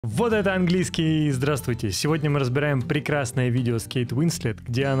Вот это английский. Здравствуйте. Сегодня мы разбираем прекрасное видео с Кейт Уинстлет,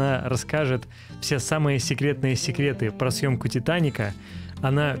 где она расскажет все самые секретные секреты про съемку «Титаника».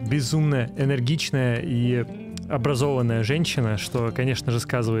 Она безумно энергичная и образованная женщина, что, конечно же,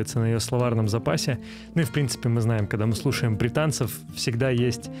 сказывается на ее словарном запасе. Ну и, в принципе, мы знаем, когда мы слушаем британцев, всегда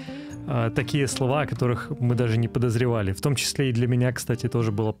есть такие слова, о которых мы даже не подозревали. В том числе и для меня, кстати,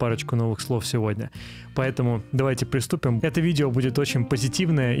 тоже было парочку новых слов сегодня. Поэтому давайте приступим. Это видео будет очень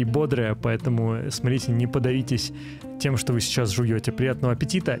позитивное и бодрое, поэтому смотрите, не подавитесь тем, что вы сейчас жуете. Приятного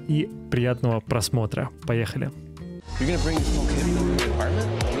аппетита и приятного просмотра. Поехали.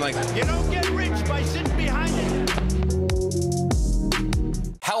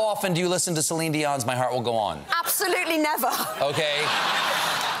 How often do you listen to Celine Dion's My Heart Will Go On? Absolutely never. Okay.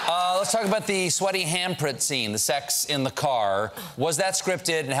 Let's talk about the sweaty handprint scene, the sex in the car. Was that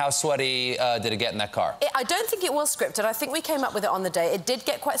scripted, and how sweaty did it get in that car? I don't think it was scripted. I think we came up with it on the day. It did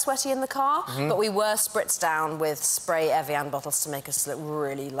get quite sweaty in the car, but we were spritzed down with spray Evian bottles to make us look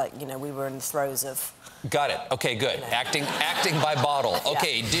really like, you know, we were in the throes of... Got it. Okay, good. Acting by bottle.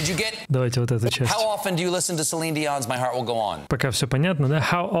 Okay, did you get... Давайте вот эту часть. How often do you listen to Celine Dion's My Heart Will Go On? Пока все понятно, да?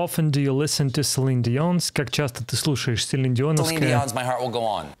 How often do you listen to Celine Dion's? Как часто ты слушаешь Celine Dion'овское? Celine Dion's My Heart Will Go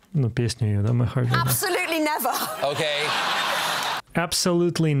On. Ну, песню ее, да? My Heart Will Go On. Absolutely never. Okay.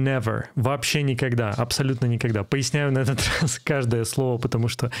 Absolutely never. Вообще никогда. Абсолютно никогда. Поясняю на этот раз каждое слово, потому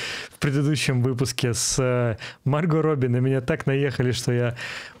что в предыдущем выпуске с Марго Робби на меня так наехали, что я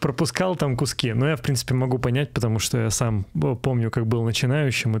пропускал там куски. Но я, в принципе, могу понять, потому что я сам помню, как был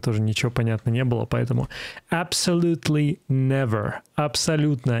начинающим, и тоже ничего понятно не было. Поэтому absolutely never.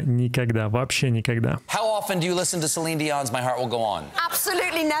 Абсолютно никогда. Вообще никогда. How often do you listen to Celine Dion's My Heart Will Go On?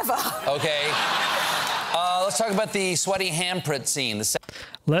 Absolutely never. Okay. Let's talk about the sweaty handprint scene.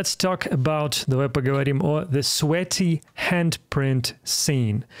 Let's talk about, давай поговорим о the sweaty handprint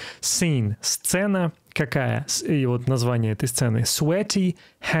scene. Scene, сцена какая? И вот название этой сцены. Sweaty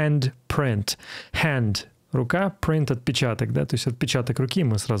handprint. Hand, рука, print, отпечаток, да, то есть отпечаток руки,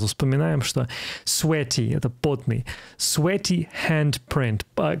 мы сразу вспоминаем, что sweaty, это потный. Sweaty handprint,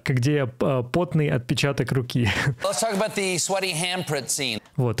 где потный отпечаток руки. Let's talk about the sweaty handprint scene.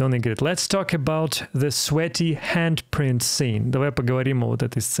 Вот, он и говорит, let's talk about the sweaty handprint scene. Давай поговорим о вот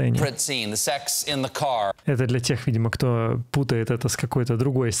этой сцене. Print scene, the sex in the car. Это для тех, видимо, кто путает это с какой-то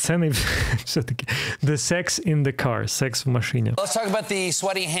другой сценой. Все-таки the sex in the car, секс в машине. Let's talk about the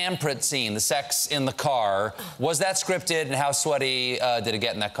sweaty handprint scene, the sex in the car. Was that scripted, and how sweaty did it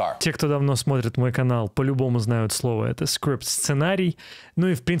get in that car? Те, кто давно смотрит мой канал, по-любому знают слово. Это script, сценарий. Ну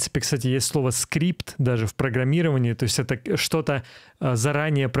и, в принципе, кстати, есть слово скрипт даже в программировании. То есть это что-то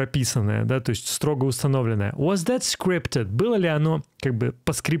заранее прописанное, да, то есть строго установленное. Was that scripted? Было ли оно как бы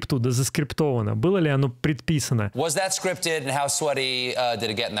по скрипту, да, заскриптовано? Было ли оно предписано? Was that scripted, and how sweaty did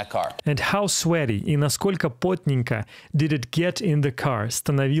it get in that car? And how sweaty, и насколько потненько did it get in the car,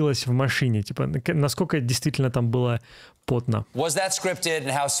 становилось в машине? Типа, насколько действительно там было потно. Was that scripted,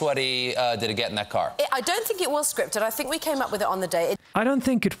 and how sweaty did it get in that car? I don't think it was scripted. I think we came up with it on the day. I don't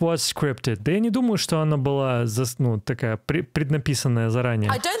think it was scripted. Да я не думаю, что она была, ну, такая преднаписанная заранее.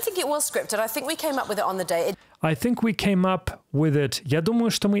 I don't think it was scripted. I think we came up with it on the day. I think we came up with it. Я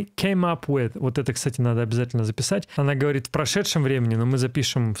думаю, что мы came up with. Вот это, кстати, надо обязательно записать. Она говорит в прошедшем времени, но мы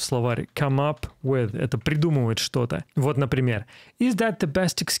запишем в словаре come up with. Это придумывать что-то. Вот, например, is that the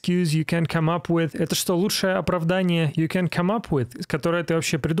best excuse you can come up with? Это что, лучшее оправдание you can come up with, которое ты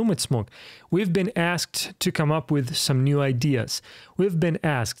вообще придумать смог? We've been asked to come up with some new ideas. We've been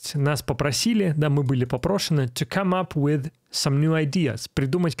asked. Нас попросили, да, мы были попрошены to come up with some new ideas,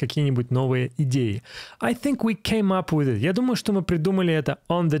 придумать какие-нибудь новые идеи. I think we came up with it. Я думаю, что мы придумали это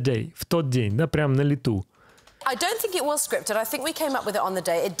on the day, в тот день, да, прям на лету. I don't think it was scripted. I think we came up with it on the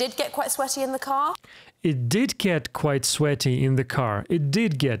day. It did get quite sweaty in the car. It did get quite sweaty in the car. It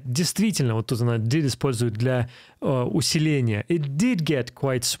did get. Действительно, вот тут она did использует для усиления. It did get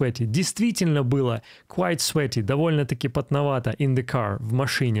quite sweaty. Действительно было quite sweaty, довольно-таки потновато in the car, в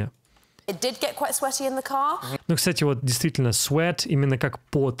машине. It did get quite sweaty in the car. Ну, кстати, вот действительно sweat именно как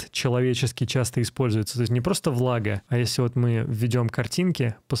пот человеческий часто используется. То есть не просто влага, а если вот мы введем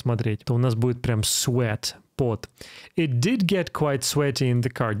картинки посмотреть, то у нас будет прям sweat, пот. It did get quite sweaty in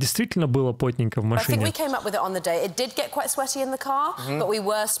the car. Действительно было потненько в машине. I think we came up with it on the day. It did get quite sweaty in the car, but we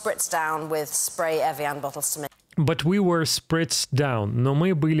were spritzed down with spray Evian bottles to make. But we were spritzed down. Но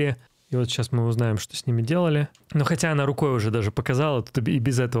мы были... И вот сейчас мы узнаем, что с ними делали. Но хотя она рукой уже даже показала, тут и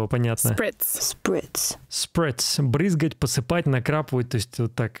без этого понятно. Spritz. Spritz. Брызгать, посыпать, накрапывать, то есть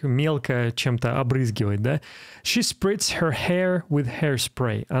вот так мелко чем-то обрызгивать, да. She spritz her hair with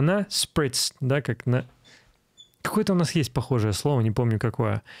hairspray. Она spritz, да, как Какое-то у нас есть похожее слово, не помню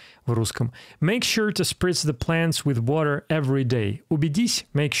какое в русском. Make sure to spritz the plants with water every day. Убедись,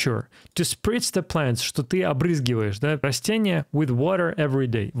 make sure, to spritz the plants, что ты обрызгиваешь, да, растения with water every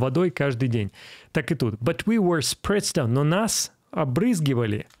day, водой каждый день. Так и тут. But we were spritzed down, но нас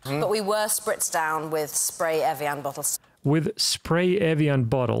обрызгивали. But we were spritzed down with spray Evian bottles. With spray Evian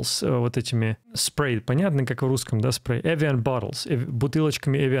bottles, вот этими спрей, понятно, как в русском, да, спрей, Evian bottles,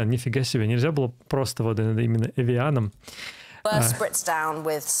 бутылочками Evian, нифига себе, нельзя было просто водой, надо именно Eviaном. Were spritzed down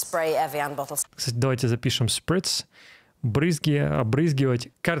with spray Evian bottles. Кстати, давайте запишем spritz, брызги, обрызгивать.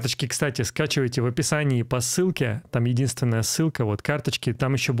 Карточки, кстати, скачивайте в описании по ссылке, там единственная ссылка, вот карточки,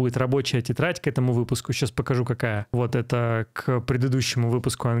 там еще будет рабочая тетрадь к этому выпуску, сейчас покажу какая. Вот это к предыдущему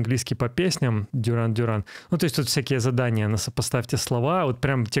выпуску английский по песням, Дюран. Ну, то есть тут всякие задания, на сопоставьте слова, вот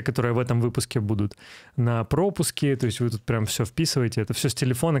прям те, которые в этом выпуске будут на пропуске, то есть вы тут прям все вписываете, это все с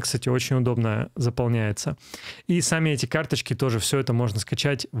телефона, кстати, очень удобно заполняется. И сами эти карточки тоже, все это можно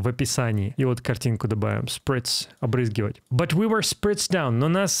скачать в описании. И вот картинку добавим, spritz, обрызгивать. But we were spritzed down, но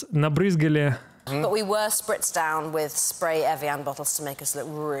нас набрызгали. But we were spritzed down with spray Evian bottles to make us look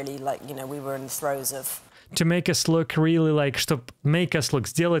really like, you know, we were in the throes of... To make us look really like, чтобы make us look,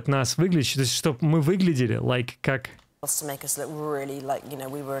 сделать нас выглядеть, то есть чтобы мы выглядели like, как... To make us look really like, you know,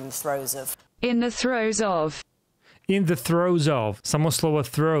 we were in the throes of... In the throes of. In the throes of. Само слово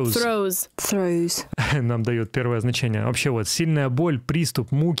throes. Throes. Нам дает первое значение. Вообще вот сильная боль,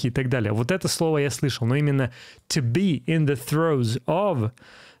 приступ, муки и так далее. Вот это слово я слышал, но именно to be in the throes of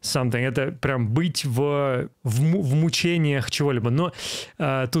something, это прям быть в мучениях чего-либо. Но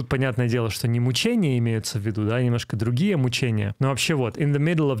тут понятное дело, что не мучения имеются в виду, да, немножко другие мучения. Но вообще вот in the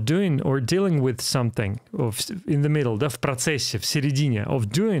middle of doing or dealing with something, in the middle, да, в процессе, в середине of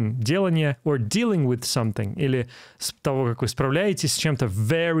doing, делание, or dealing with something, или с того, как вы справляетесь с чем-то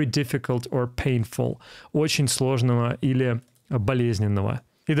very difficult or painful, очень сложного или болезненного.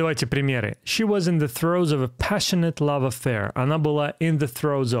 И давайте примеры. She was in the throes of a passionate love affair. Она была in the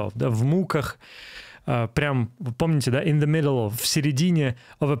throes of, да, в муках, прям, вы помните, да, in the middle of, в середине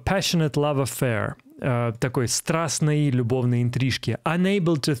of a passionate love affair, такой страстной любовной интрижки.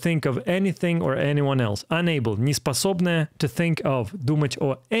 Unable to think of anything or anyone else. Unable, неспособная to think of, думать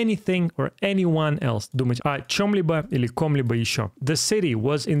о anything or anyone else, думать о чем-либо или ком-либо еще. The city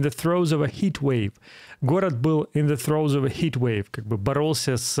was in the throes of a heat wave. Город был in the throes of a heat wave, как бы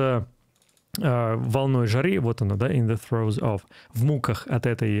боролся с волной жары, вот оно, да, in the throes of, в муках от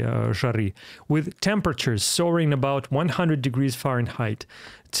этой жары. With temperatures soaring about 100 degrees Fahrenheit.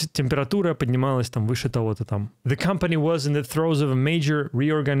 Температура поднималась там выше того-то там. The company was in the throes of a major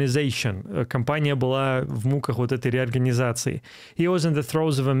reorganization. Компания была в муках вот этой реорганизации. He was in the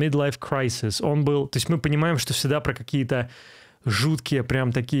throes of a midlife crisis. Он был, то есть мы понимаим, что всегда про какие-то жуткие,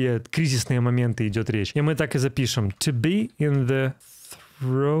 прям такие кризисные моменты идет речь. И мы так и запишем. To be in the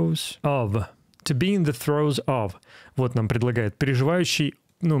throes of. To be in the throes of. Вот нам предлагает переживающий,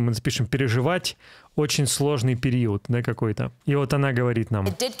 ну, мы запишем переживать очень сложный период, да, какой-то. И вот она говорит нам.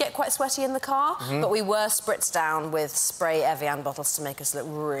 It did get quite sweaty in the car, but we were spritzed down with spray Evian bottles to make us look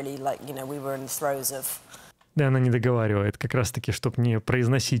really like, you know, we were in the throes of... Да, она не договаривает, как раз-таки, чтобы не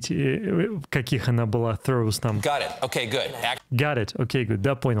произносить, каких она была throws там. Got it. Okay, good. Got it. Okay, good.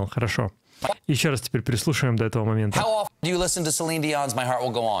 Да, понял. Хорошо. Еще раз теперь переслушаем до этого момента. How often do you listen to Celine Dion's My Heart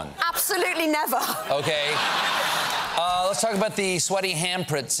Will Go On? Absolutely never. Okay. Let's talk about the sweaty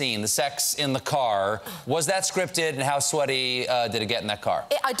handprint scene, the sex in the car. Was that scripted, and how sweaty did it get in that car?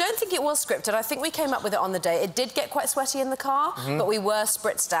 I don't think it was scripted. I think we came up with it on the day. It did get quite sweaty in the car, but we were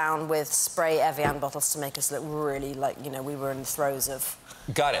spritzed down with spray Evian bottles to make us look really like, you know, we were in the throes of...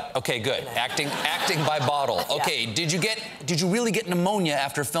 Got it. Okay, good. Acting by bottle. Okay, did you really get pneumonia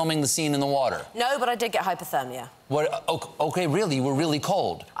after filming the scene in the water? No, but I did get hypothermia. What? Okay, really? You were really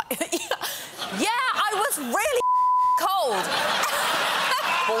cold. Yeah, I was really cold.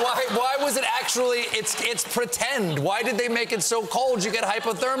 But why was it actually, it's pretend. Why did they make it so cold you get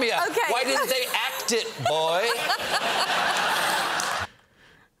hypothermia? Okay. Why didn't they act it, boy?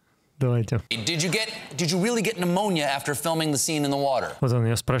 Давайте. Did you really get pneumonia after filming the scene in the water? Вот он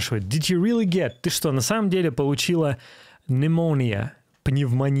ее спрашивает. Did you really get? Ты что, на самом деле получила pneumonia?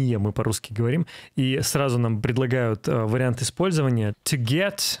 Пневмония, мы по-русски говорим. И сразу нам предлагают вариант использования. To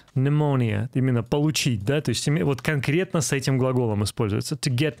get pneumonia. Именно получить, да? То есть вот конкретно с этим глаголом используется.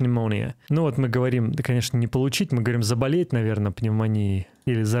 To get pneumonia. Ну вот мы говорим, да, конечно, не получить, мы говорим заболеть, наверное, пневмонией.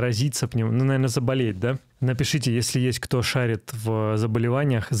 Или заразиться пневмонией. Ну, наверное, заболеть, да? Напишите, если есть кто шарит в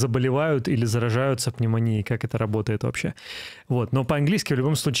заболеваниях, заболевают или заражаются пневмонией, как это работает вообще. Вот. Но по-английски в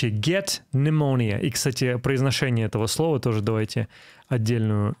любом случае get pneumonia. И, кстати, произношение этого слова тоже давайте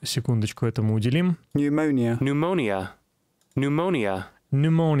отдельную секундочку этому уделим. Pneumonia. Pneumonia. Pneumonia.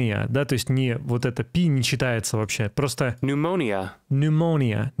 Pneumonia, да, то есть не вот это пи не читается вообще, просто Pneumonia.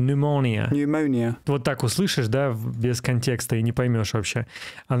 pneumonia, pneumonia. Pneumonia. Вот так услышишь, да, без контекста и не поймешь вообще.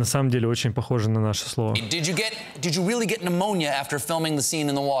 А на самом деле очень похоже на наше слово. Did you really get pneumonia after filming the scene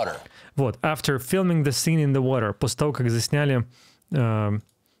in the water? Вот, after filming the scene in the water, после того, как засняли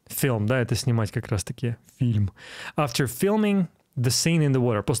фильм, да, это снимать как раз-таки фильм. After filming the scene in the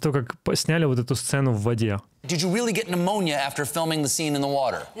water, после того, как сняли вот эту сцену в воде. Did you really get pneumonia after filming the scene in the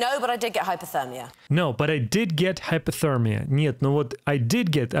water? No, but I did get hypothermia. No, but I did get hypothermia. Нет, но вот I did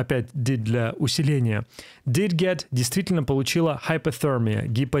get, опять did для усиления. Did get действительно получила hypothermia,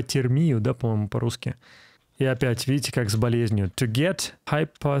 гипотермию, да, по-моему, по-русски. И опять, видите, как с болезнью. To get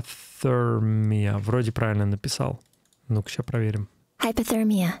hypothermia. Вроде правильно написал. Ну-ка, сейчас проверим.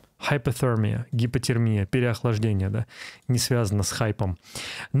 Hypothermia. Hypothermia, гипотермия, переохлаждение, да, не связано с хайпом.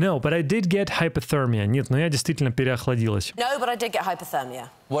 No, but I did get hypothermia. Нет, но я действительно переохладилась. No, but I did get hypothermia.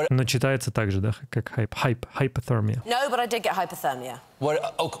 Но читается так же, да, как хайп, hypothermia. No, but I did get hypothermia.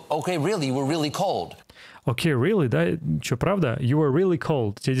 Okay, really, you were really cold. Okay, really, да, что, правда? You were really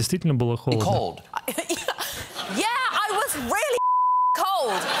cold. Тебе действительно было холодно. Cold. Yeah, I was really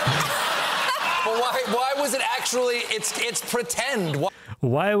cold. But why was it actually? It's pretend.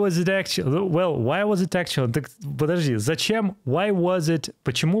 Why was it actually? Well, why was it actually? Так, подожди, зачем? Why was it?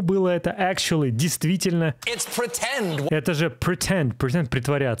 Почему было это actually? Действительно? It's pretend. Это же pretend,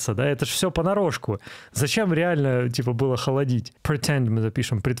 притворяться, да? Это же все понарошку. Зачем реально, типа, было холодить? Pretend мы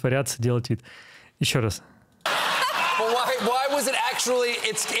запишем, притворяться, делать вид. Еще раз. But why was it actually?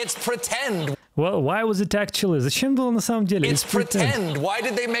 It's pretend. Well, why was it actually? Зачем было на самом деле? It's pretend. Why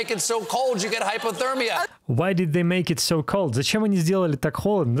did they make it so cold you get hypothermia? Why did they make it so cold? Зачем они сделали так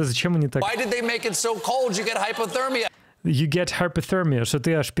холодно? Да зачем они так... Why did they make it so cold you get hypothermia? You get hypothermia, что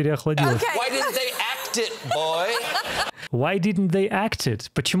ты аж переохладилась. Okay. Why didn't they act it, boy? Why didn't they act it?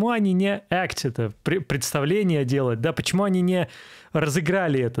 Почему они не act это? Представление делать, да? Почему они не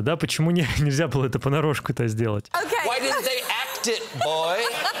разыграли это, да? Почему нельзя было это понарошку-то сделать? Okay. Why didn't they act it, boy?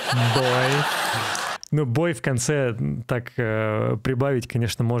 Бой. Ну, бой в конце так прибавить,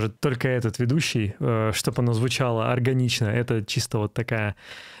 конечно, может только этот ведущий, чтобы оно звучало органично. Это чисто вот такая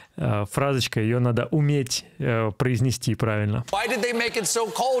фразочка, ее надо уметь произнести правильно. Why did they make it so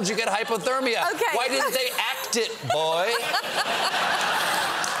cold you get hypothermia? Okay. Why didn't they act it, boy?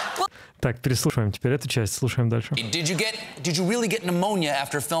 Так, переслушиваем теперь эту часть, слушаем дальше. Did you really get pneumonia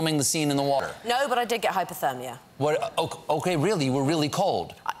after filming the scene in the water? No, but I did get hypothermia. Okay, really, you were really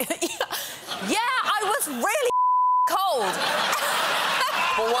cold. Yeah, I was really cold.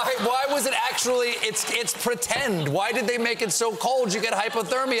 But why was it actually? It's pretend. Why did they make it so cold you get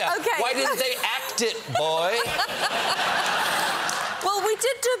hypothermia? Okay. Why didn't they act it, boy? Well, we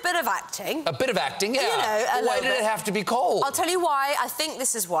did do a bit of acting. A bit of acting, yeah. You know, a Why little did it bit. have to be cold? I'll tell you why. I think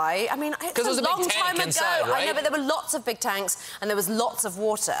this is why. I mean, it 'Cause was there a was a big long tank time ago. inside, I know, right? but there were lots of big tanks and there was lots of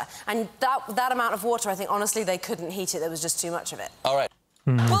water. And that amount of water, I think, honestly, they couldn't heat it. There was just too much of it. All right.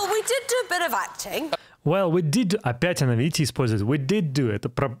 Well, we did do a bit of acting. Well, we did... Опять она, видите, использует. We did do. Это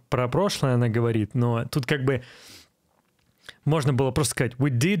про прошлое она говорит, но тут как бы можно было просто сказать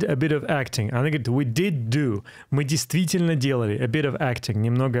we did a bit of acting. Она говорит we did do. Мы действительно делали a bit of acting.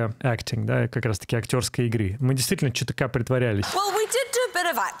 Немного acting, да, как раз-таки актерской игры. Мы действительно чутка притворялись. Well, we did do a bit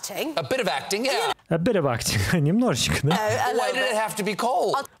of acting. A bit of acting, yeah. A bit of acting. Немножечко, да? A Why little did it bit. have to be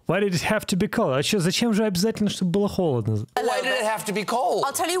cold? Why did it have to be cold? А что, зачем же обязательно, чтобы было холодно? Why did it have to be cold?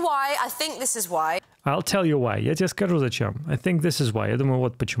 I'll tell you why. I think this is why. I'll tell you why. Я тебе скажу зачем. I think this is why. Я думаю,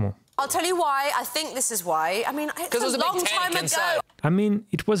 вот почему. I'll tell you why. I think this is why. I mean, it 'Cause was there a was a long big tank time inside. ago. I mean,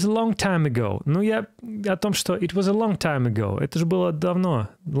 it was a long time ago. Ну, я о том, что it was a long time ago. Это же было давно.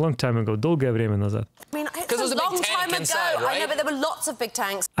 Long time ago. Долгое время назад. I mean, it 'Cause there was was a a big long tank time ago. inside, I know, right? but there were lots of big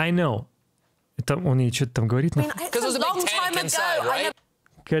tanks. I know. Это он ей что-то там говорит. I mean, it 'Cause there was was a a big long tank time inside, ago. I know.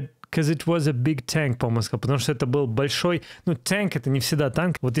 right? Because it was a big tank, по-моему, сказал. Потому что это был большой... Ну, tank — это не всегда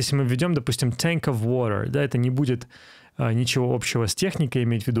танк. Вот если мы введем, допустим, tank of water, да, это не будет ничего общего с техникой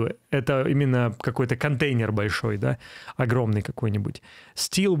иметь в виду. Это именно какой-то контейнер большой, да, огромный какой-нибудь.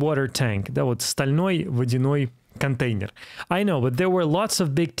 Steel water tank, да, вот стальной водяной контейнер. I know, but there were lots of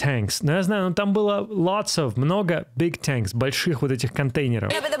big tanks. Но я знаю, но там было много big tanks, больших вот этих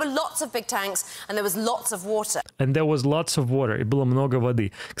контейнеров. Yeah, but there were lots of big tanks and there was lots of water. And there was lots of water. И было много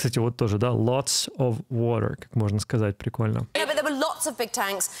воды. Кстати, вот тоже, да, lots of water, как можно сказать, прикольно. Yeah, but there were lots of big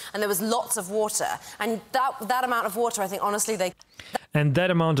tanks, and there was lots of water. And that amount of water, I think, honestly, they... And that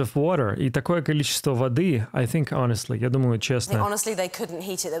amount of water, и такое количество воды, I think, honestly, я думаю, I think, честно. honestly, they couldn't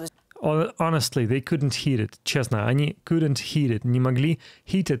heat it. There was... Honestly, they couldn't heat it. Честно, они couldn't heat it. Не могли.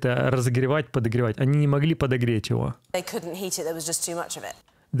 Heat — это разогревать, подогревать. Они не могли подогреть его. They couldn't heat it. There was just too much of it.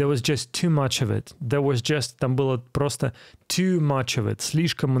 There was just too much of it. There was just... Там было просто too much of it.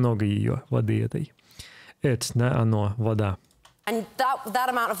 Слишком много ее, воды этой. It, да, оно, вода. And that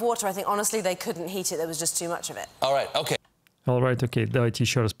amount of water, I think, honestly, they couldn't heat it. There was just too much of it. All right, okay. All right, okay. Давайте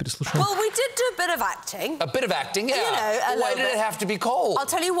еще раз переслушаем. Well, we did do a bit of acting. A bit of acting, yeah. You know, a Why little did it bit. have to be cold? I'll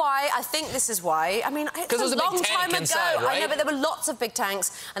tell you why. I think this is why. I mean, it's it was a a big long tank time ago. inside, right? I know, but there were lots of big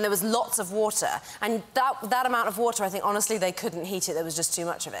tanks and there was lots of water. And that amount of water, I think, honestly, they couldn't heat it. There was just too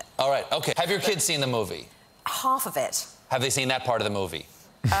much of it. All right, okay. Have your kids seen the movie? Half of it. Have they seen that part of the movie?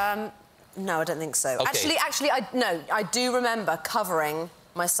 No, I don't think so. Okay. Actually, I do remember covering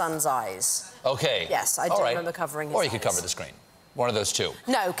my son's eyes. Okay. Yes, I do All right. remember covering his Or you could eyes. cover the screen. One of those two.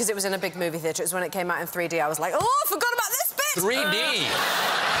 No, because it was in a big movie theatre. It was when it came out in 3D. I was like, oh, I forgot about this bit! 3D.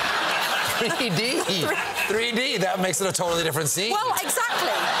 3D. 3D. That makes it a totally different scene. Well, exactly.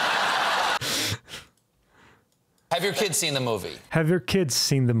 Have your kids seen the movie? Have your kids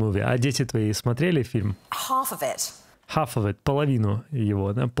seen the movie? А дети твои смотрели фильм? Half of it. Half of it, половину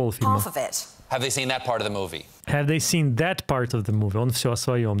его, да, полфильма. Half of it. Have they seen that part of the movie? Have they seen that part of the movie? Он все о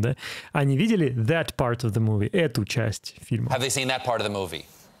своем, да? Они видели that part of the movie, эту часть фильма? Have they seen that part of the movie?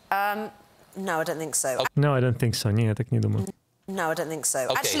 No, I don't think so. No, I don't think so. Не, я так не думаю. No, I don't think so.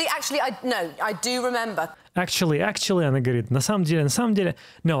 Okay. Actually, I do remember. Actually, она говорит, на самом деле,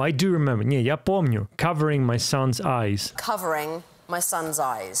 no, I do remember. Не, я помню. Covering my son's eyes. Covering my son's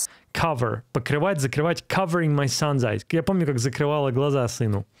eyes. Cover. Покрывать, закрывать. Covering my son's eyes. Я помню, как закрывала глаза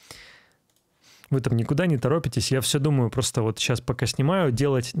сыну. Вы там никуда не торопитесь. Я все думаю, просто вот сейчас пока снимаю,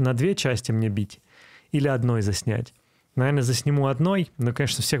 делать на две части мне бить или одной заснять. Наверное, засниму одной, но,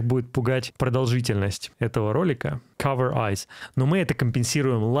 конечно, всех будет пугать продолжительность этого ролика. Cover eyes. Но мы это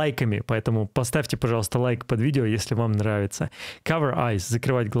компенсируем лайками, поэтому поставьте, пожалуйста, лайк под видео, если вам нравится. Cover eyes.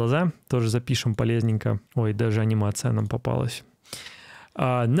 Закрывать глаза. Тоже запишем полезненько. Ой, даже анимация нам попалась.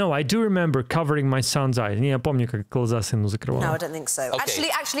 No, I do remember covering my son's eyes. Не, я помню, как глаза сыну закрывала. No, I don't think so. Okay.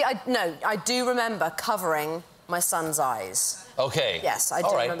 Actually, I do remember covering my son's eyes. Okay. Yes, I do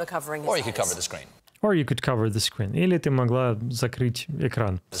All right. remember covering his Or you could eyes. cover the screen. Or you could cover the screen. Или ты могла закрыть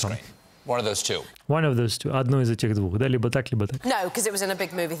экран. The screen. One of those two. One of those two. Одно из этих двух. Да, либо так, либо так. No, because it was in a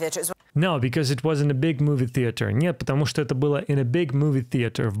big movie theatre. No, because it was in a big movie theater. Нет, потому что это было in a big movie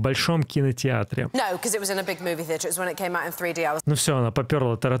theater, в большом кинотеатре. No, because it was in a big movie theatre. It was when it came out in 3D. Ну все, она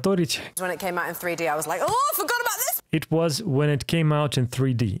поперла тараторить. When it came out in 3D, I was like, oh, I forgot about this. It was when it came out in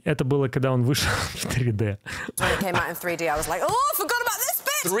 3D. Это было, когда он вышел в 3D. When it came out in 3D, I was like, oh, I forgot about this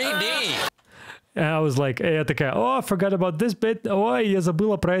bit. 3D. I was like, я такая, oh, I forgot about this bit. Ой, я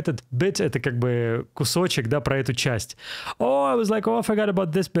забыла про этот bit. Это как бы кусочек, да, про эту часть. Oh, I was like, oh, I forgot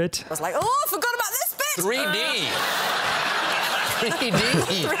about this bit. I was like, oh, I forgot about this bit. 3D.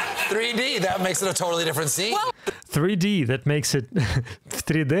 3D. 3D. That makes it a totally different scene. Well, 3D, that makes it... В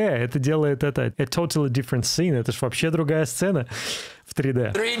 3D это делает это a totally different scene. Это ж вообще другая сцена в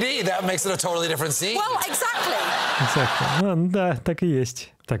 3D. 3D. That makes it a totally different scene. well, exactly. Exactly. Ну, да, так и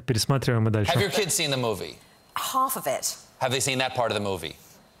есть. Так, пересматриваем и дальше. Have your kids seen the movie? Half of it. Have they seen that part of the movie?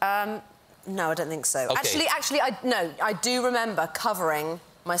 No, I don't think so. Okay. Actually, I do remember covering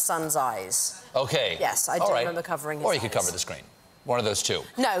my son's eyes. Okay. Yes, I do All right. remember covering his Or you could eyes. cover the screen. One of those two.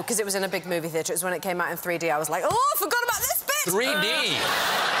 No, because it was in a big movie theatre. It was when it came out in 3D. I was like, oh, I forgot about this bit. 3D.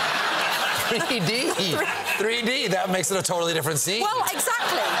 3D. 3D. That makes it a totally different scene. Well,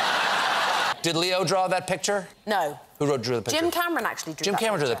 exactly. Did Leo draw that picture? No. Who drew the picture? Jim Cameron actually drew Jim that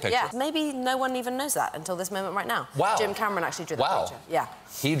Cameron drew that picture. Yeah, maybe no one even knows that until this moment right now. Wow. Jim Cameron actually drew that Wow. picture. Yeah.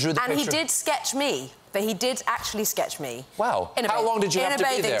 He drew the and picture? he did sketch me, but he did actually sketch me. Wow. In a How long did you in have a to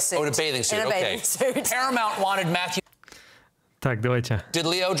be bathing there? Suit. Oh, in a bathing suit. In a Okay. bathing suit. Paramount wanted Matthew. Так, давайте. Did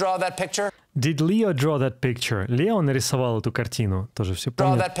Leo draw that picture? Did Leo draw that picture? Лео нарисовал эту картину. Тоже все Draw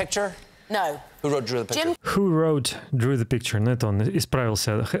помнят. that picture? No. Who drew the picture? Jim Who drew the picture? Ну, это он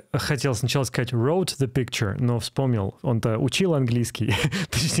исправился. Хотел сначала сказать wrote the picture, но вспомнил. Он-то учил английский.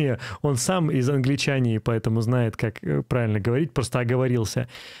 Точнее, он сам из англичании, поэтому знает, как правильно говорить. Просто оговорился.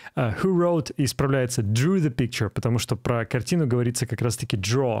 Who wrote исправляется drew the picture, потому что про картину говорится как раз-таки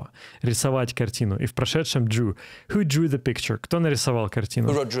draw. Рисовать картину. И в прошедшем drew. Who drew the picture? Кто нарисовал картину?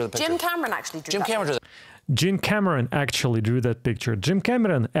 Who drew the picture? Jim Cameron actually drew Jim that Cameron drew picture. the Jim Cameron actually drew that picture. Jim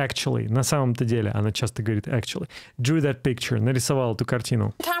Cameron actually, на самом-то деле, она часто говорит actually, drew that picture, нарисовал эту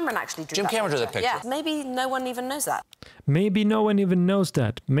картину. Jim Cameron drew that picture. Yeah, maybe no one even knows that. Maybe no one even knows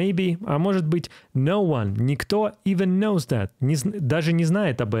that. Maybe, а может быть, no one, никто even knows that. Даже не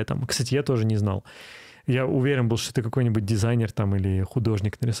знает об этом. Кстати, я тоже не знал. Я уверен был, что это какой-нибудь дизайнер там или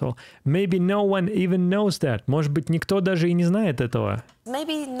художник нарисовал. Maybe no one even knows that. Может быть, никто даже и не знает этого.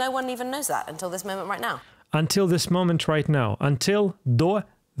 Maybe no one even knows that until this moment right now. Until this moment right now. Until до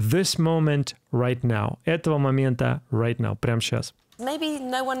this moment right now. Этого момента right now. Прямо сейчас. Maybe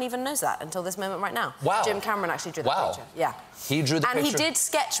no one even knows that until this moment right now. Wow. Jim Cameron actually drew the Wow. picture. Yeah. He drew the And picture. he did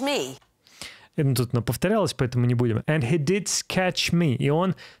sketch me. Это тут повторялось, поэтому не будем. And he did sketch me. И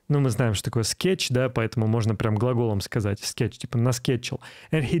он, ну, мы знаем, что такое скетч, да, поэтому можно прям глаголом сказать. Скетч, типа наскетчил.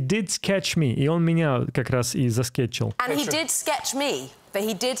 And he did sketch me. И он меня как раз и заскетчил. And he did sketch me, but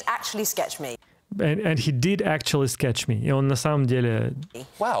he did actually sketch me. And he did actually sketch me. И он на самом деле...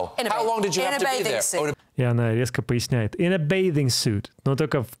 Wow. How long did you have to be there? Oh, И она резко поясняет. In a bathing suit. Но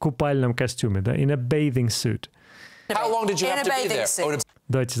только в купальном костюме, да. In a bathing suit. how long did you have to be there? Oh,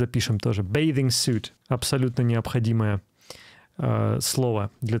 Давайте запишем тоже. Bathing suit. Абсолютно необходимое слово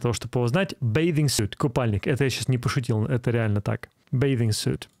для того, чтобы его знать. Bathing suit. Купальник. Это я сейчас не пошутил. Это реально так. Bathing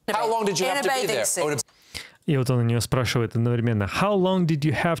suit. how long did you have to be there? Oh, И вот он у нее спрашивает одновременно. How long did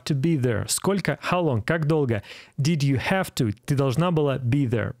you have to be there? Сколько? How long? Как долго? Did you have to? Ты должна была be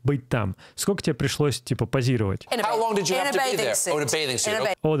there. Быть там. Сколько тебе пришлось, типа, позировать? how long did you have to be there? Oh, the bathing suit.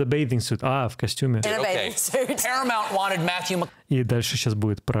 Okay. О, the bathing suit. А, в костюме. Okay. Paramount wanted Matthew И дальше сейчас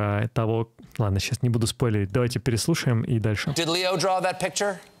будет про того... Ладно, сейчас не буду спойлерить. Давайте переслушаем и дальше. Did Leo draw that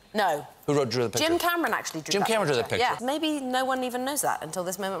picture? No. Who drew the picture? Jim Cameron actually drew Jim that Cameron drew picture. that picture. Yeah. Maybe no one even knows that until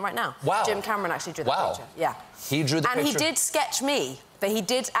this moment right now. Wow. Jim Cameron actually drew that Wow. picture. Yeah. He drew the And picture. he did sketch me, but he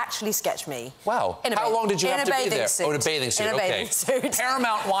did actually sketch me. Wow. In a How long did you in have a to be bathing there? suit. Oh, the bathing suit. In a Okay. bathing suit.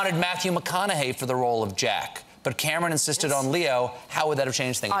 Paramount wanted Matthew McConaughey for the role of Jack, but Cameron insisted on Leo. How would that have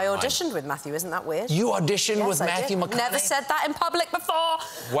changed things? I auditioned with Matthew, isn't that weird? You auditioned Yes, with I Matthew did. McConaughey? Never said that in public before.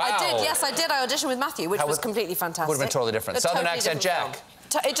 Wow. I did, yes, I did. I auditioned with Matthew, which was completely fantastic. Would have been totally different. A Southern totally accent different Jack. film.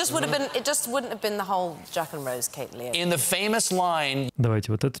 It just would have been. It just wouldn't have been the whole Jack and Rose, Kate and Leo. In the famous line, Давайте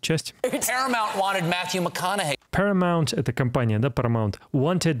вот эту часть. Paramount wanted Matthew McConaughey. Paramount — это компания, да, Paramount.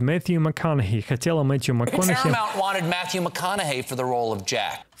 Wanted Matthew McConaughey. Хотела Мэтью МакКонахи Paramount wanted Matthew McConaughey for the role of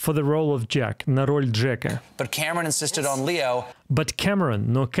Jack, for the role of Jack. На роль Джека. but Cameron insisted on Leo. But Cameron,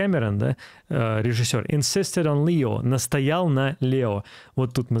 но Кэмерон, да, режиссер, insisted on Leo, настоял на Лео.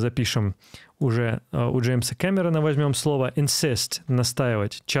 Вот тут мы запишем уже у Джеймса Кэмерона, возьмем слово insist,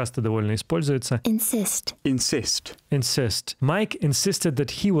 настаивать, часто довольно используется. Insist. Insist. Insist. Mike insisted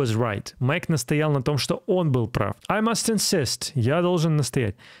that he was right. Майк настоял на том, что он был прав. I must insist. Я должен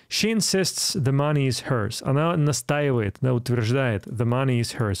настоять. She insists the money is hers. Она настаивает, да, утверждает the money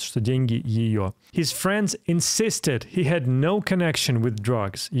is hers, что деньги ее. His friends insisted he had no connection with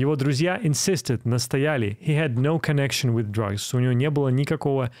drugs. Его друзья insisted, настояли. He had no connection with drugs. Что у него не было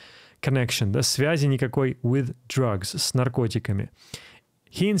никакого connection, да, связи никакой with drugs, с наркотиками.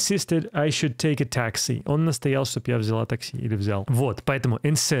 He insisted I should take a taxi. Он настоял, чтобы я взяла такси или взял. Вот, поэтому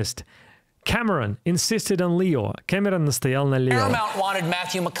insist. Cameron insisted on Leo. Кэмерон настоял на Лео. Paramount wanted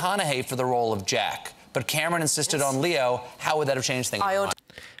Matthew McConaughey for the role of Jack, but Cameron insisted on Leo. How would that have changed things?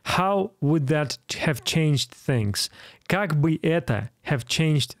 How would that have changed things? Как бы это have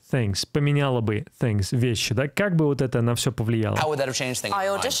changed things? Поменяло бы things, вещи, да? Как бы вот это на все повлияло? How would that have changed things? I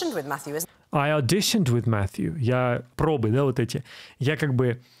auditioned with Matthew, isn't I auditioned with Matthew. Я пробы, да, вот эти. Я как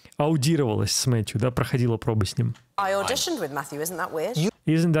бы аудировалась с Мэтью, да, проходила пробы с ним. I auditioned with Matthew, isn't that weird?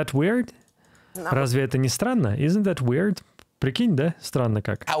 Isn't that weird? Isn't that Разве это не странно? Isn't that weird? Прикинь, да? Странно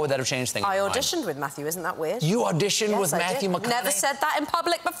как. How would that have changed things? I auditioned with Matthew, isn't that weird? You auditioned Yes, with I Matthew did. McConaughey? Never said that in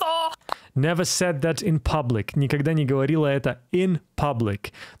public before. Never said that in public. Никогда не говорила это in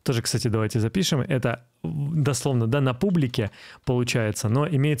public. Тоже, кстати, давайте запишем. Это дословно, да, на публике получается, но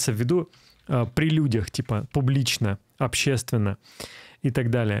имеется в виду при людях, типа публично, общественно и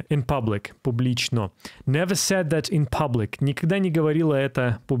так далее. In public, публично. Never said that in public. Никогда не говорила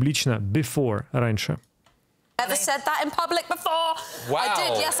это публично before, раньше. Never said that in public before. Wow. I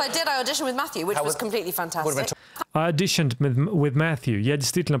did, yes, I did. I auditioned with Matthew, which How was would- completely Would have been fantastic. I auditioned with Matthew. Я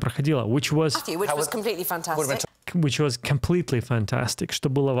действительно проходила, which was Matthew, which How was would- completely fantastic. completely fantastic, что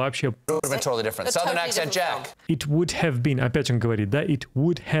было вообще... would have been totally different. A Southern totally accent different Jack. It would have been, опять он говорит, да, it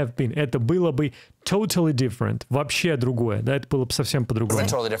would have been. Это было бы totally different, вообще другое, да, это было бы совсем по-другому.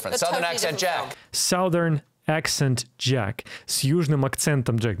 Totally different. A Southern totally accent different Jack. Southern accent Jack, с южным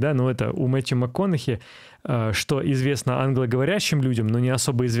акцентом Джек, да, ну это у Мэтью МакКонахи что известно англоговорящим людям, но не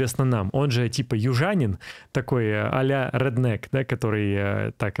особо известно нам. Он же типа южанин, такой а-ля redneck, да,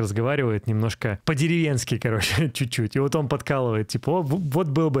 который так разговаривает немножко по-деревенски, короче, чуть-чуть. И вот он подкалывает, типа, вот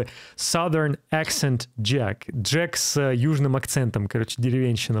был бы Southern accent Jack. Джек с южным акцентом, короче,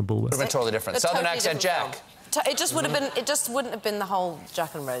 деревенщина был бы. Totally different. Southern accent Jack. It just would have been. It just wouldn't have been the whole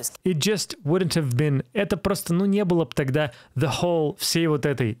Jack and Rose. It just wouldn't have been. Это просто, ну, не было бы тогда the whole, всей вот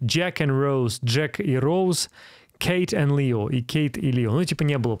этой Jack and Rose, Джек и Роуз, Кейт and Leo, и Кейт и Лео. Ну, типа,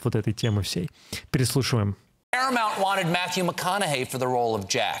 не было бы вот этой темы всей. Переслушиваем. Paramount wanted Matthew McConaughey for the role of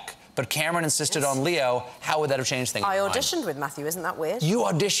Jack, but Cameron insisted on Leo. How would that have changed things? I auditioned with Matthew. Isn't that weird? You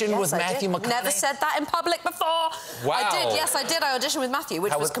auditioned with Matthew McConaughey? Never said that in public before. Wow. I did. Yes, I did. I auditioned with Matthew,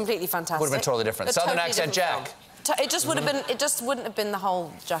 which was completely fantastic. Would have been totally different. A Southern totally accent different Jack. film. It just would have been. It just wouldn't have been the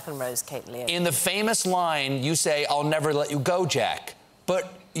whole Jack and Rose, Kate and Leo. In the famous line, you say, "I'll never let you go, Jack,"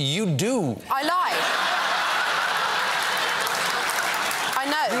 but you do. I lied. I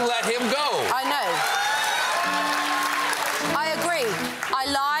know. You let him go. I know. I agree. I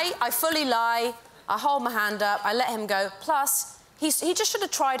lie. I fully lie. I hold my hand up. I let him go. Plus, he just should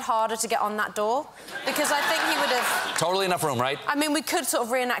have tried harder to get on that door, because I think he would have. Totally enough room, right? I mean, we could sort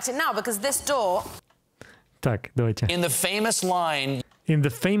of reenact it now, because this door. Так, давайте. In the famous line. In the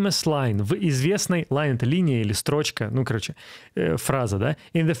famous line. В известной... Line — это линия или строчка. Ну, короче, фраза, да?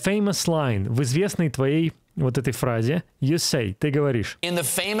 In the famous line. В известной твоей вот этой фразе you say. Ты говоришь. In the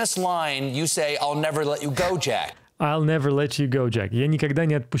famous line, you say, "I'll never let you go, Jack." I'll never let you go, Jack. Я никогда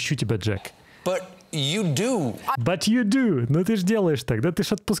не отпущу тебя, Джек. But you do. But you do. Ну, ты ж делаешь так, да ты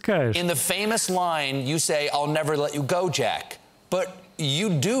ж отпускаешь. In the famous line, you say, "I'll never let you go, Jack." But you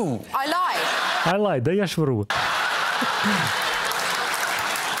do. I lied. I lied. Да я ж вру.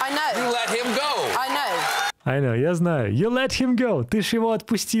 I know. You let him go. I know. I know, я знаю. You let him go. Ты ж его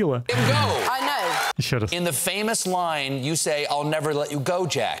отпустила. Him go. I know. Еще раз. In the famous line, you say, "I'll never let you go,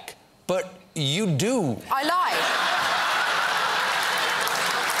 Jack." But you do. I lied.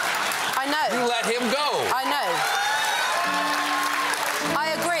 I know. You let him go. I know. I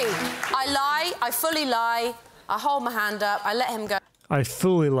agree. I lie. I fully lie. I hold my hand up. I let him go. I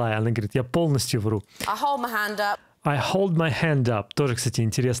fully lie. Она говорит, я полностью вру. I hold my hand up. I hold my hand up. Тоже, кстати,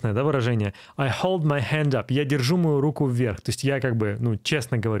 интересное, да, выражение. I hold my hand up. Я держу мою руку вверх. То есть я как бы, ну,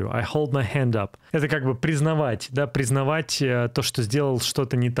 честно говорю. I hold my hand up. Это как бы признавать, да, признавать то, что сделал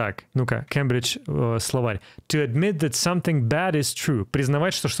что-то не так. Ну-ка, Кембридж словарь. To admit that something bad is true.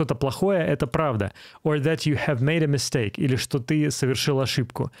 Признавать, что что-то плохое — это правда. Or that you have made a mistake. Или что ты совершил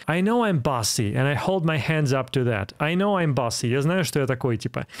ошибку. I know I'm bossy, and I hold my hands up to that. I know I'm bossy. Я знаю, что я такой,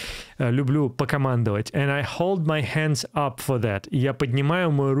 типа, люблю покомандовать. And I hold my hands up for that. И я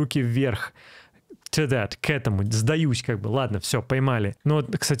поднимаю мои руки вверх to that, к этому. Сдаюсь как бы. Ладно, все, поймали. Ну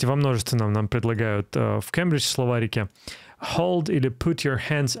вот, кстати, во множественном нам предлагают в Кембридж словарике hold или put your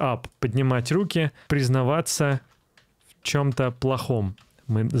hands up. Поднимать руки, признаваться в чем-то плохом.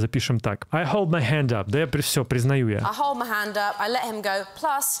 Мы запишем так. I hold my hand up. Да, я все признаю я. I hold my hand up. I let him go.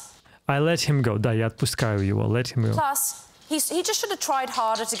 Plus. I let him go. Да, я отпускаю его. Let him go. Plus, he just should have tried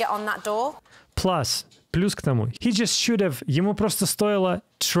harder to get on that door. Plus. Плюс к тому. He just should have. Ему просто стоило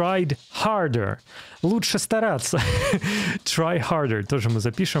tried harder. Лучше стараться. Try harder. Тоже мы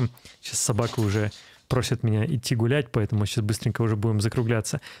запишем. Сейчас собака уже просит меня идти гулять, поэтому сейчас быстренько уже будем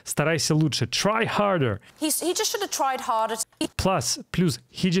закругляться. Старайся лучше. Try harder. He just should have tried harder. Plus. Плюс.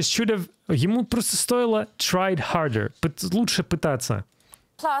 He just should have. Ему просто стоило tried harder. Лучше пытаться.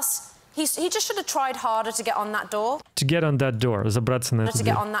 Plus. He just should have tried harder to get on that door. To get on that door. Забраться на эту To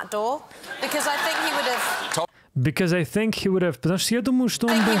дверь. get on that door. Because I think he would have... Because I think he would have... Потому что я думаю, что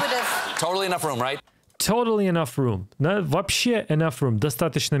он I think бы... he would have... Totally enough room, right? Totally enough room. Да, вообще enough room.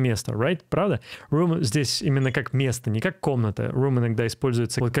 Достаточно места, right? Правда? Room здесь именно как место, не как комната. Room иногда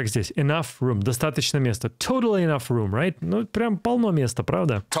используется вот как здесь. Enough room. Достаточно места. Totally enough room, right? Ну, прям полно места,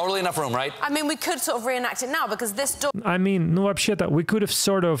 правда? Totally enough room, right? I mean, we could sort of reenact it now, because this door... I mean, ну, вообще-то, we could have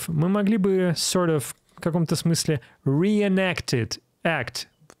sort of... Мы могли бы sort of в каком-то смысле reenacted. Act.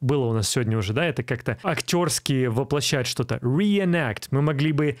 Было у нас сегодня уже, да, это как-то актерски воплощать что-то. Reenact. Мы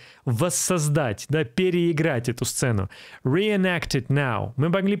могли бы воссоздать, да, переиграть эту сцену. Reenact it now. Мы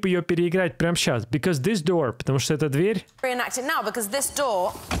могли бы ее переиграть прямо сейчас. Because this door, потому что эта дверь... Reenact it now, because this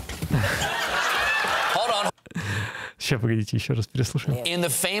door... Hold on. Сейчас, погодите, еще раз переслушаем. In the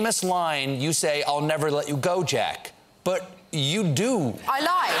famous line, you say, "I'll never let you go, Jack." But you do. I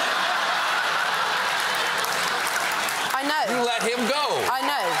lied. I know. You let him go. I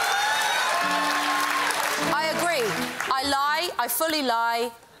know. I agree. I lie. I fully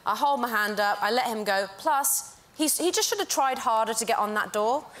lie. I hold my hand up. I let him go. Plus, He just should have tried harder to get on that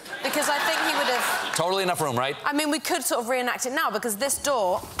door, because I think he would have... Totally enough room, right? I mean, we could sort of reenact it now, because this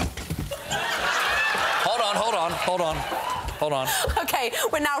door... Hold on. OK,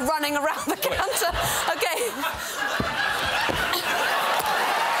 we're now running around the counter. OK.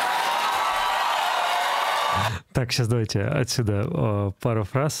 Так, сейчас давайте отсюда пару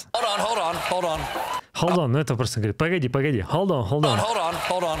фраз. Hold on, ну это просто говорит, погоди. Hold on.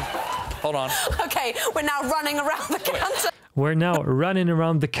 OK, we're now running around the counter. We're now running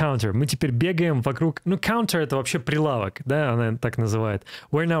around the counter. Мы теперь бегаем вокруг... Ну, counter — это вообще прилавок, да, она так называет.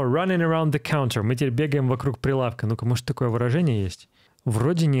 We're now running around the counter. Мы теперь бегаем вокруг прилавка. Ну-ка, может, такое выражение есть?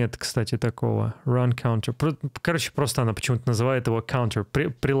 Вроде нет, кстати, такого. Run counter. Короче, просто она почему-то называет его counter.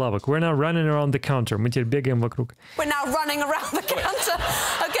 Прилавок. We're now running around the counter. Мы теперь бегаем вокруг. We're now running around the counter.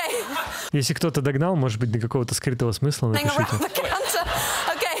 OK. Если кто-то догнал, может быть, до какого-то скрытого смысла, напишите.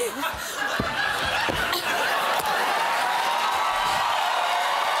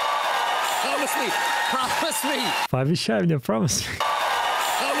 Promise me. Пообещай мне, promise me.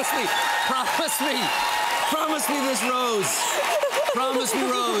 Promise me this rose. Promise me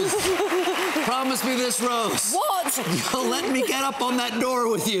rose. Promise me this rose. What? You'll let me get up on that door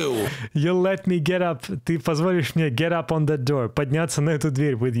with you. You'll let me get up. Ты позволишь мне get up on that door. Подняться на эту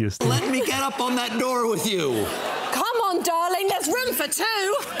дверь with you. Let me get up on that door with you. Come on, darling, there's room for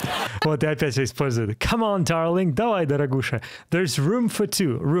two. Вот и опять используют. Come on, darling. Давай, дорогуша. There's room for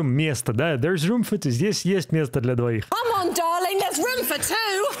two. Room — место, да? There's room for two. Здесь есть место для двоих. Come on, darling, there's room for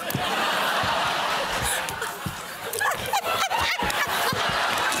two.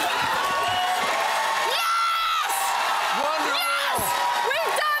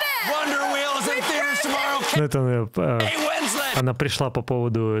 Это, она пришла по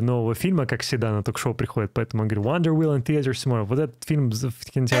поводу нового фильма, как всегда, на ток-шоу приходит, поэтому он говорит Wonder Wheel in theaters tomorrow. Вот этот фильм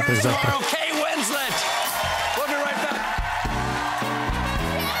в кинотеатре завтра.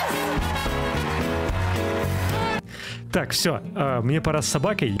 Так, все, мне пора с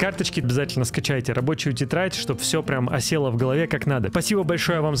собакой. Карточки обязательно скачайте, рабочую тетрадь, чтобы все прям осело в голове как надо. Спасибо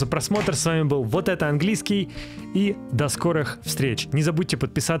большое вам за просмотр. С вами был Вот это английский. И до скорых встреч. Не забудьте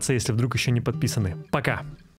подписаться, если вдруг еще не подписаны. Пока.